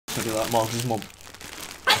I do that more because mum.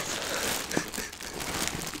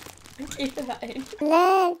 Keep that in.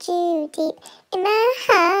 Loved you deep in my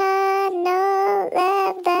heart, no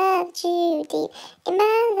love, loved you deep in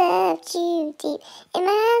my loved you deep in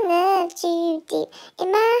my loved you deep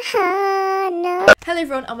in my heart, no. Hello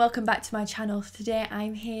everyone and welcome back to my channel. Today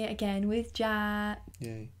I'm here again with Jack.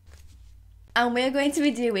 Yay. And we're going to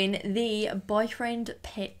be doing the boyfriend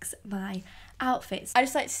picks my outfits. I'd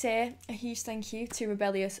just like to say a huge thank you to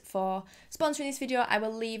Rebellious for sponsoring this video. I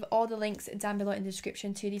will leave all the links down below in the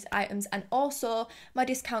description to these items and also my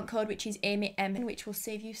discount code, which is AmyM, which will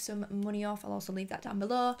save you some money off. I'll also leave that down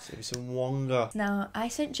below. Save you some wonga. Now, I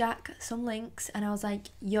sent Jack some links and I was like,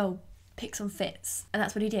 yo, pick some fits, and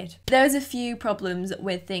that's what he did. There was a few problems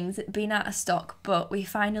with things being out of stock, but we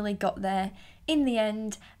finally got there in the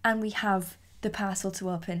end and we have the parcel to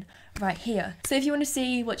open right here. So if you want to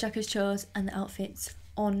see what Jack has chose and the outfits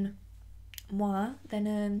on moi,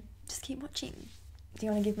 then just keep watching. Do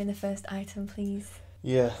you want to give me the first item, please?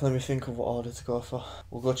 Yeah, let me think of what order to go for.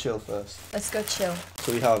 We'll go chill first. Let's go chill.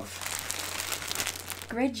 So we have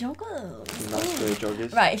Grey joggers. nice grey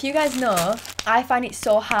joggers. Right, if you guys know, I find it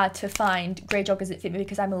so hard to find grey joggers that fit me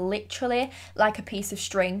because I'm literally like a piece of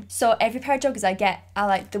string. So every pair of joggers I get are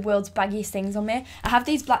like the world's baggiest things on me. I have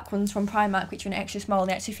these black ones from Primark which are an extra small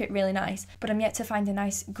and they actually fit really nice, but I'm yet to find a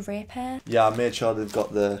nice grey pair. Yeah, I made sure they've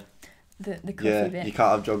got the cuffy bit. You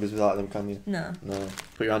can't have joggers without them, can you? No. No.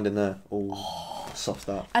 Put your hand in there. Oh, soft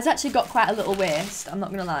that. It's actually got quite a little waist, I'm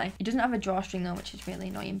not gonna lie. It doesn't have a drawstring though, which is really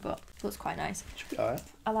annoying, but it looks quite nice. Should be alright.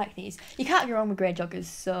 I like these. You can't go wrong with grey joggers,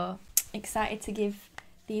 so excited to give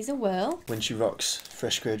these a whirl. When she rocks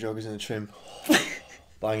fresh grey joggers in the trim.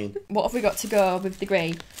 Banging. What have we got to go with the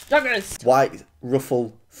grey joggers? White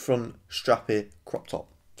ruffle front strappy crop top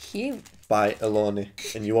Cute. by Aloni.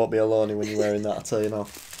 And you won't be Aloni when you're wearing that, I tell you now.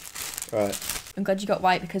 Right. I'm glad you got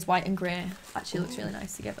white because white and grey actually looks really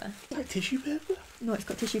nice together. Like tissue paper? No, it's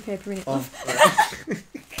got tissue paper in it. Oh, right.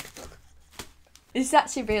 This is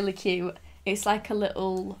actually really cute. It's like a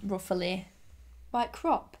little ruffly white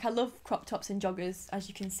crop. I love crop tops and joggers, as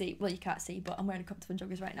you can see. Well, you can't see, but I'm wearing a crop top and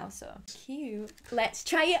joggers right now, so cute. Let's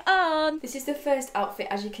try it on. This is the first outfit,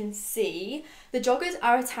 as you can see. The joggers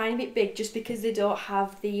are a tiny bit big just because they don't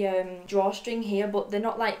have the drawstring here, but they're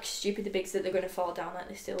not like stupidly big so that they're going to fall down, like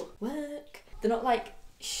they still work. They're not like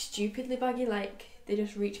stupidly baggy, like they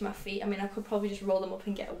just reach my feet. I mean, I could probably just roll them up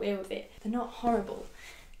and get away with it. They're not horrible.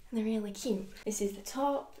 They're really cute. This is the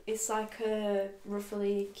top. It's like a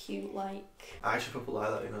ruffly, cute, like... I actually probably like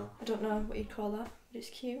that, you know. I don't know what you'd call that, but it's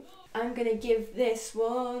cute. I'm gonna give this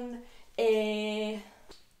one a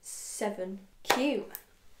 7. Cute.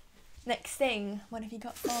 Next thing, what have you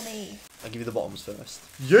got for me? I'll give you the bottoms first.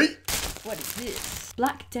 Yeet! What is this?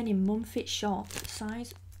 Black denim mum fit short,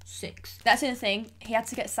 size 6. That's the thing. He had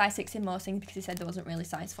to get size 6 in most things because he said there wasn't really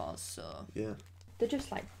size 4s, so... Yeah. They're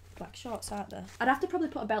just like black shorts, aren't they? I'd have to probably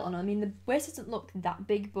put a belt on them. I mean, the waist doesn't look that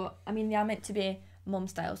big, but I mean, they are meant to be mum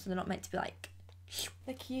style, so they're not meant to be like...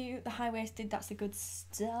 They're cute. The high-waisted, that's a good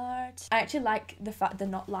start. I actually like the fact they're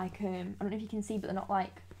not like, I don't know if you can see, but they're not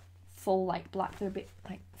like full like black. They're a bit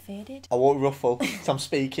like faded. I won't ruffle, so I'm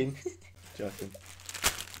speaking. Joking.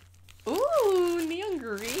 Ooh, neon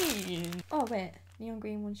green. Oh wait, neon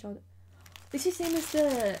green one shoulder. This is the same as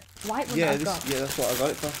the white one that I've got. Yeah, that's what I got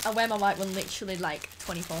it for. I wear my white one literally like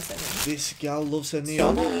 24/7. This gal loves her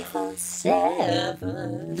neon.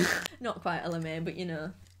 24/7. Not quite LMA, but you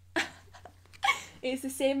know. It's the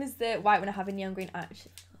same as the white one I have in neon green. I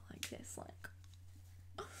actually like this, like.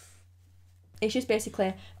 It's just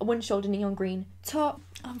basically a one-shoulder neon green top.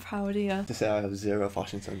 I'm proud of you. To say I have zero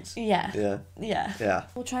fashion sense. Yeah. Yeah. Yeah. Yeah.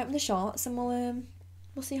 We'll try it with the shorts and we'll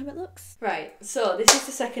see how it looks. Right, so this is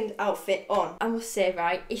the second outfit on. I must say,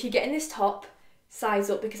 right, if you're getting this top,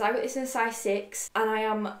 size up, because I got this in a size 6 and I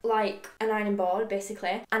am like an ironing board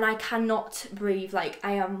basically, and I cannot breathe. Like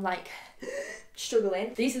I am like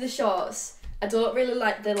struggling. These are the shorts. I don't really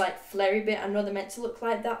like the like flary bit. I know they're meant to look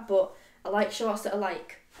like that, but I like shorts that are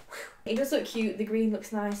like, it does look cute. The green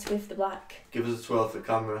looks nice with the black. Give us a 12 for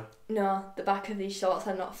camera. No, the back of these shorts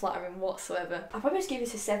are not flattering whatsoever. I'll probably just give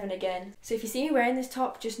this a 7 again. So if you see me wearing this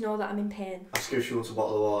top, just know that I'm in pain. Ask her if she wants a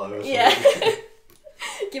bottle of water or something. Yeah.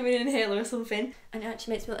 Give me an inhaler or something. And it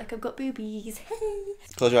actually makes me look like I've got boobies.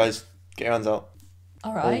 Close your eyes. Get your hands out.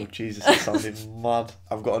 Alright. Oh, Jesus, that sounded mad.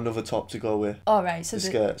 I've got another top to go with. Alright, so the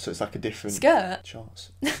skirt, so it's like a different... Skirt?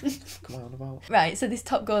 Shorts. Come on about. Right, so this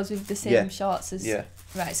top goes with the same shorts as... Yeah.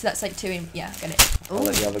 Right, so that's like 2 in... Yeah, get it. I'll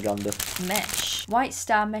let you have a gander. Mesh. White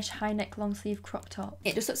star mesh high neck long sleeve crop top.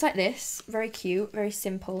 It just looks like this. Very cute, very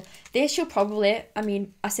simple. This you'll probably, I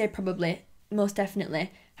mean, I say probably, most definitely,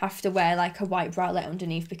 have to wear like a white bralette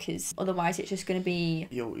underneath because otherwise it's just going to be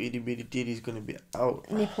Yo, itty bitty ditty's gonna be out.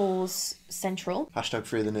 nipples central. Hashtag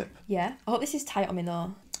free the nip. Yeah. I hope this is tight on me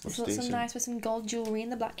though. This looks so decent. nice with some gold jewellery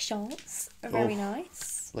and the black shorts. Very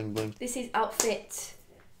nice. Bling bling. This is outfit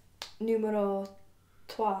numero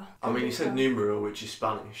trois. I mean, you said numero, which is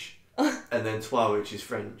Spanish, and then trois, which is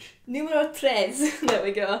French. Numero tres. There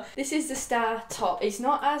we go. This is the star top. It's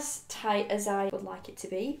not as tight as I would like it to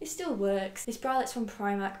be. It still works. This bralettes from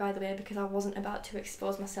Primark, by the way, because I wasn't about to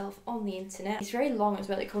expose myself on the internet. It's very long as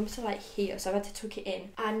well. It comes to like here, so I had to tuck it in,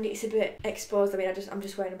 and it's a bit exposed. I mean, I'm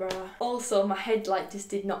just wearing a bra. Also, my head like just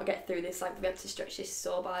did not get through this. Like, we had to stretch this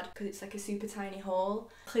so bad because it's like a super tiny hole.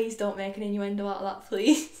 Please don't make an innuendo out of that,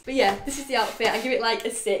 please. But yeah, this is the outfit. I give it like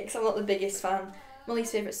a 6. I'm not the biggest fan. My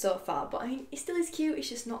least favourite so far, but I mean, it still is cute. It's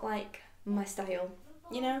just not like my style,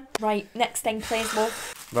 you know? Right, next thing, please,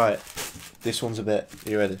 love. Right, this one's a bit. Are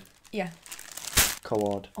you ready? Yeah.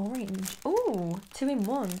 Co-ord. Orange. Ooh, 2 in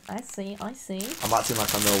 1. I see. I'm acting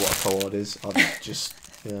like I know what a co-ord is. I've just,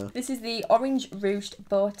 yeah. This is the orange ruched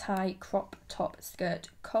bow tie crop top skirt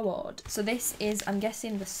co-ord. So this is, I'm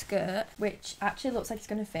guessing, the skirt, which actually looks like it's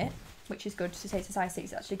going to fit, which is good to say it's a size 6.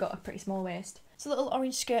 It's actually got a pretty small waist. It's a little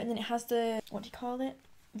orange skirt, and then it has the, what do you call it?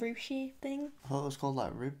 Ruchy thing? I thought it was called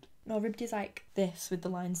like ribbed. No, ribbed is like this with the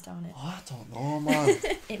lines down it. Oh, I don't know, man.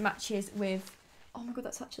 It matches with, oh my god,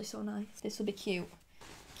 that's actually so nice. This will be cute.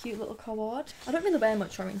 Cute little co-ord. I don't really wear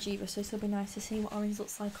much orange either, so this will be nice to see what orange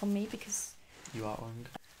looks like on me because... You are wrong.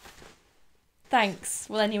 Thanks.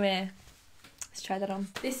 Well, anyway, let's try that on.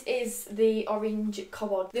 This is the orange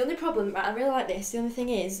co-ord. The only problem, right, I really like this. The only thing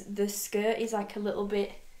is the skirt is like a little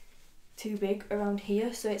bit too big around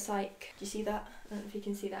here, so it's like, do you see that? I don't know if you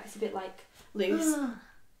can see that. It's a bit like loose.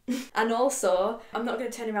 And also, I'm not going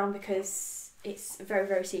to turn around because it's very,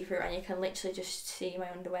 very see-through and you can literally just see my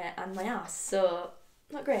underwear and my ass, so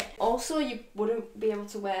not great. Also, you wouldn't be able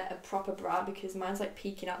to wear a proper bra because mine's like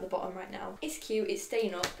peeking out the bottom right now. It's cute, it's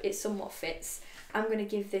staying up, it somewhat fits. I'm going to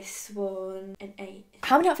give this one an 8.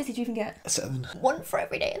 How many outfits did you even get? A 7. One for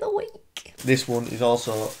every day of the week. This one is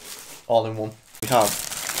also all in one. We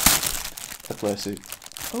have a play suit.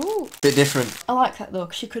 Oh, Bit different. I like that though,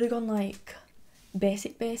 because you could have gone like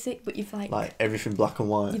basic, but you've Like everything black and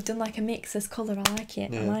white. you've done like a mix as colour. I like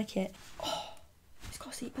it. Yeah. I like it. Oh, it's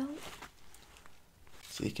got a seatbelt.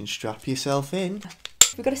 So you can strap yourself in.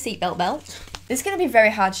 We've got a seatbelt belt. It's going to be very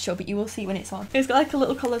hard to show, but you will see when it's on. It's got like a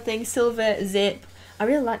little collar thing, silver zip. I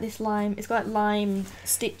really like this lime. It's got like lime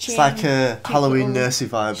stitching. It's like a Halloween little nursery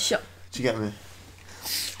vibe. shop. Do you get me?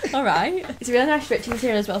 Alright. It's a really nice stretching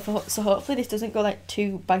material as well, so hopefully this doesn't go like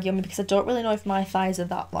too baggy on me because I don't really know if my thighs are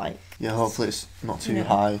that like... Yeah, hopefully it's not too No.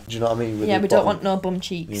 high. Do you know what I mean? With Yeah, the we don't bottom. want no bum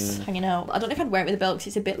cheeks Yeah. hanging out. I don't know if I'd wear it with a belt because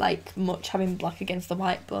it's a bit like much having black against the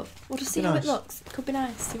white, but we'll just see Be how nice. it looks. Could be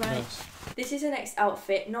nice, you're right. Nice. This is the next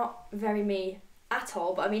outfit, not very me at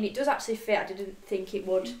all, but I mean it does actually fit. I didn't think it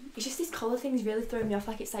would. It's just this collar thing's really throwing me off,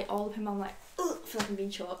 like it's like all up in my, I'm like, ugh, I feel like I'm being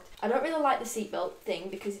choked. I don't really like the seatbelt thing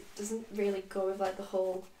because it doesn't really go with like the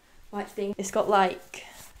whole white thing. It's got like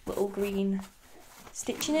little green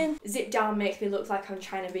stitching in. Zip down makes me look like I'm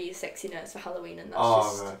trying to be a sexy nurse for Halloween, and that's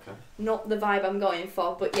just right, okay. not the vibe I'm going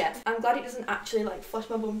for. But yeah, I'm glad it doesn't actually like flush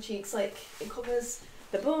my bum cheeks, like it covers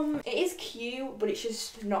the bum. It is cute, but it's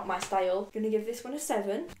just not my style. I'm gonna give this one a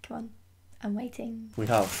 7. Come on, I'm waiting. We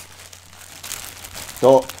have.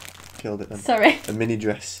 Oh, killed it then. Sorry. A mini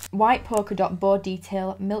dress. White polka dot bow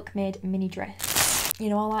detail milkmaid mini dress. You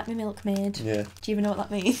know I like my milkmaid. Yeah. Do you even know what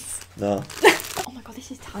that means? No. Oh my god, this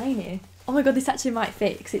is tiny. Oh my god, this actually might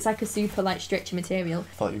fit because it's like a super like stretchy material.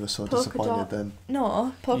 I thought you were so Polka disappointed dot. then.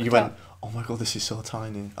 No, polka You dot. went, oh my god, this is so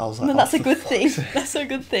tiny. I was like, No, that's oh, a good for thing. fuck's sake. That's a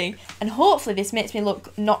good thing. And hopefully this makes me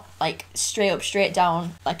look not like straight up, straight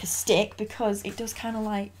down like a stick because it does kind of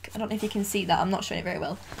like, I don't know if you can see that, I'm not showing it very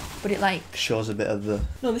well, but it like... Shows a bit of the...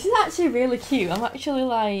 No, this is actually really cute. I'm actually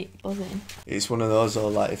like buzzing. It's one of those,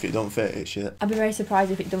 or like, if it don't fit, it's shit. I'd be very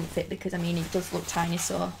surprised if it doesn't fit because I mean it does look tiny,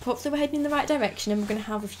 so hopefully we're heading in the right direction and we're going to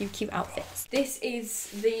have a few cute outfits. This is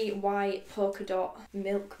the white polka dot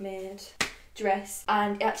milkmaid dress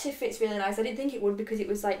and it actually fits really nice. I didn't think it would because it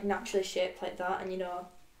was like naturally shaped like that, and you know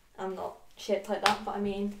I'm not shaped like that, but I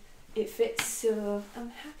mean it fits, so I'm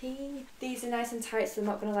happy. These are nice and tight so they're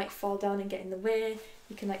not going to like fall down and get in the way.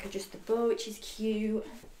 You can like adjust the bow, which is cute.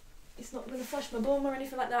 It's not going to flash my bum or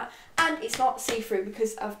anything like that, and it's not see-through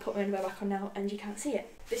because I've put my underwear back on now and you can't see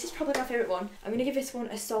it. This is probably my favourite one. I'm going to give this one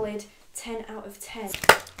a solid 10 out of 10.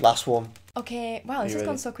 Last one. Okay, wow, this has ready?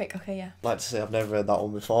 gone so quick. Okay, yeah. I'd like to say I've never heard that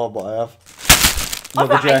one before, but I have.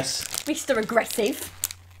 Another Alright. dress. Mr. Aggressive.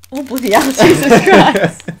 Oh bloody hell, Jesus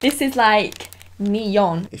Christ. This is like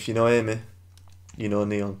neon. If you know Amy, You know,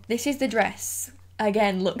 neon. This is the dress.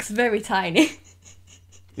 Again, looks very tiny.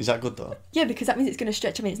 Is that good though? Yeah, because that means it's going to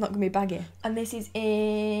stretch. I mean, it's not going to be baggy. And this is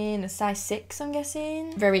in a size 6, I'm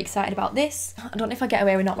guessing. Very excited about this. I don't know if I get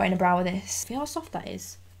away with not wearing a bra with this. Feel how soft that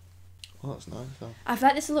is. Oh, that's nice though. I feel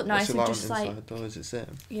like this will look nice with just inside, like... though, is it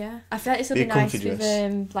same? Yeah. I feel like this will be nice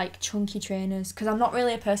with like chunky trainers. Because I'm not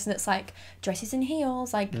really a person that's like dresses and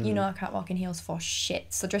heels. Like, you know, I can't walk in heels for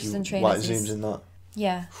shit. So dresses and trainers White zooms in that.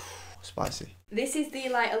 Yeah. Spicy. This is the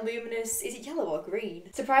like a luminous, is it yellow or green?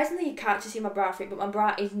 Surprisingly you can't actually see my bra fit, but my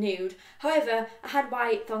bra is nude. However, I had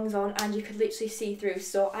white thongs on and you could literally see through,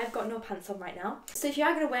 so I've got no pants on right now. So if you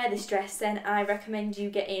are going to wear this dress, then I recommend you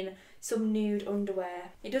getting some nude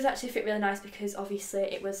underwear. It does actually fit really nice because obviously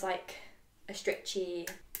it was like a stretchy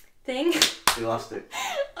thing. Elastic.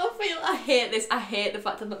 I hate this. I hate the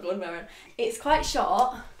fact I've not got underwear on. It's quite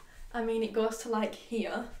short. I mean, it goes to like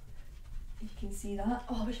here. If you can see that.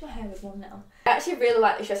 Oh, I wish my hair was long now. I actually really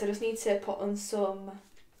like this dress. I just need to put on some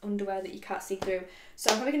underwear that you can't see through. So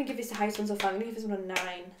I'm probably going to give this the highest one so far. I'm going to give this one a 9.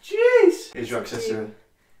 Jeez! Here's your accessory.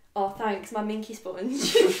 Oh, thanks. My minky sponge.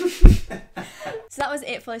 So that was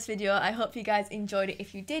it for this video. I hope you guys enjoyed it.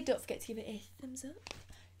 If you did, don't forget to give it a thumbs up.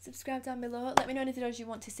 Subscribe down below. Let me know any videos you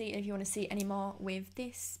want to see and if you want to see any more with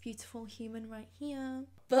this beautiful human right here.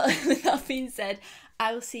 But with that being said,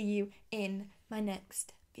 I will see you in my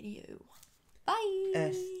next video. Bye.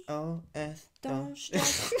 S-O-S. Don't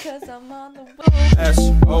stress, cause I'm on the road.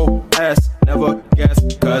 S-O-S, never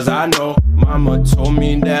guess, cause I know mama told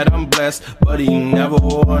me that I'm blessed, but he never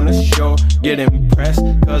wanna show. Get impressed,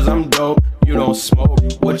 cause I'm dope. You don't smoke,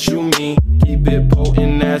 what you mean? Keep it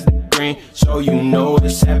potent as the green, so you know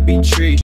it's happy tree.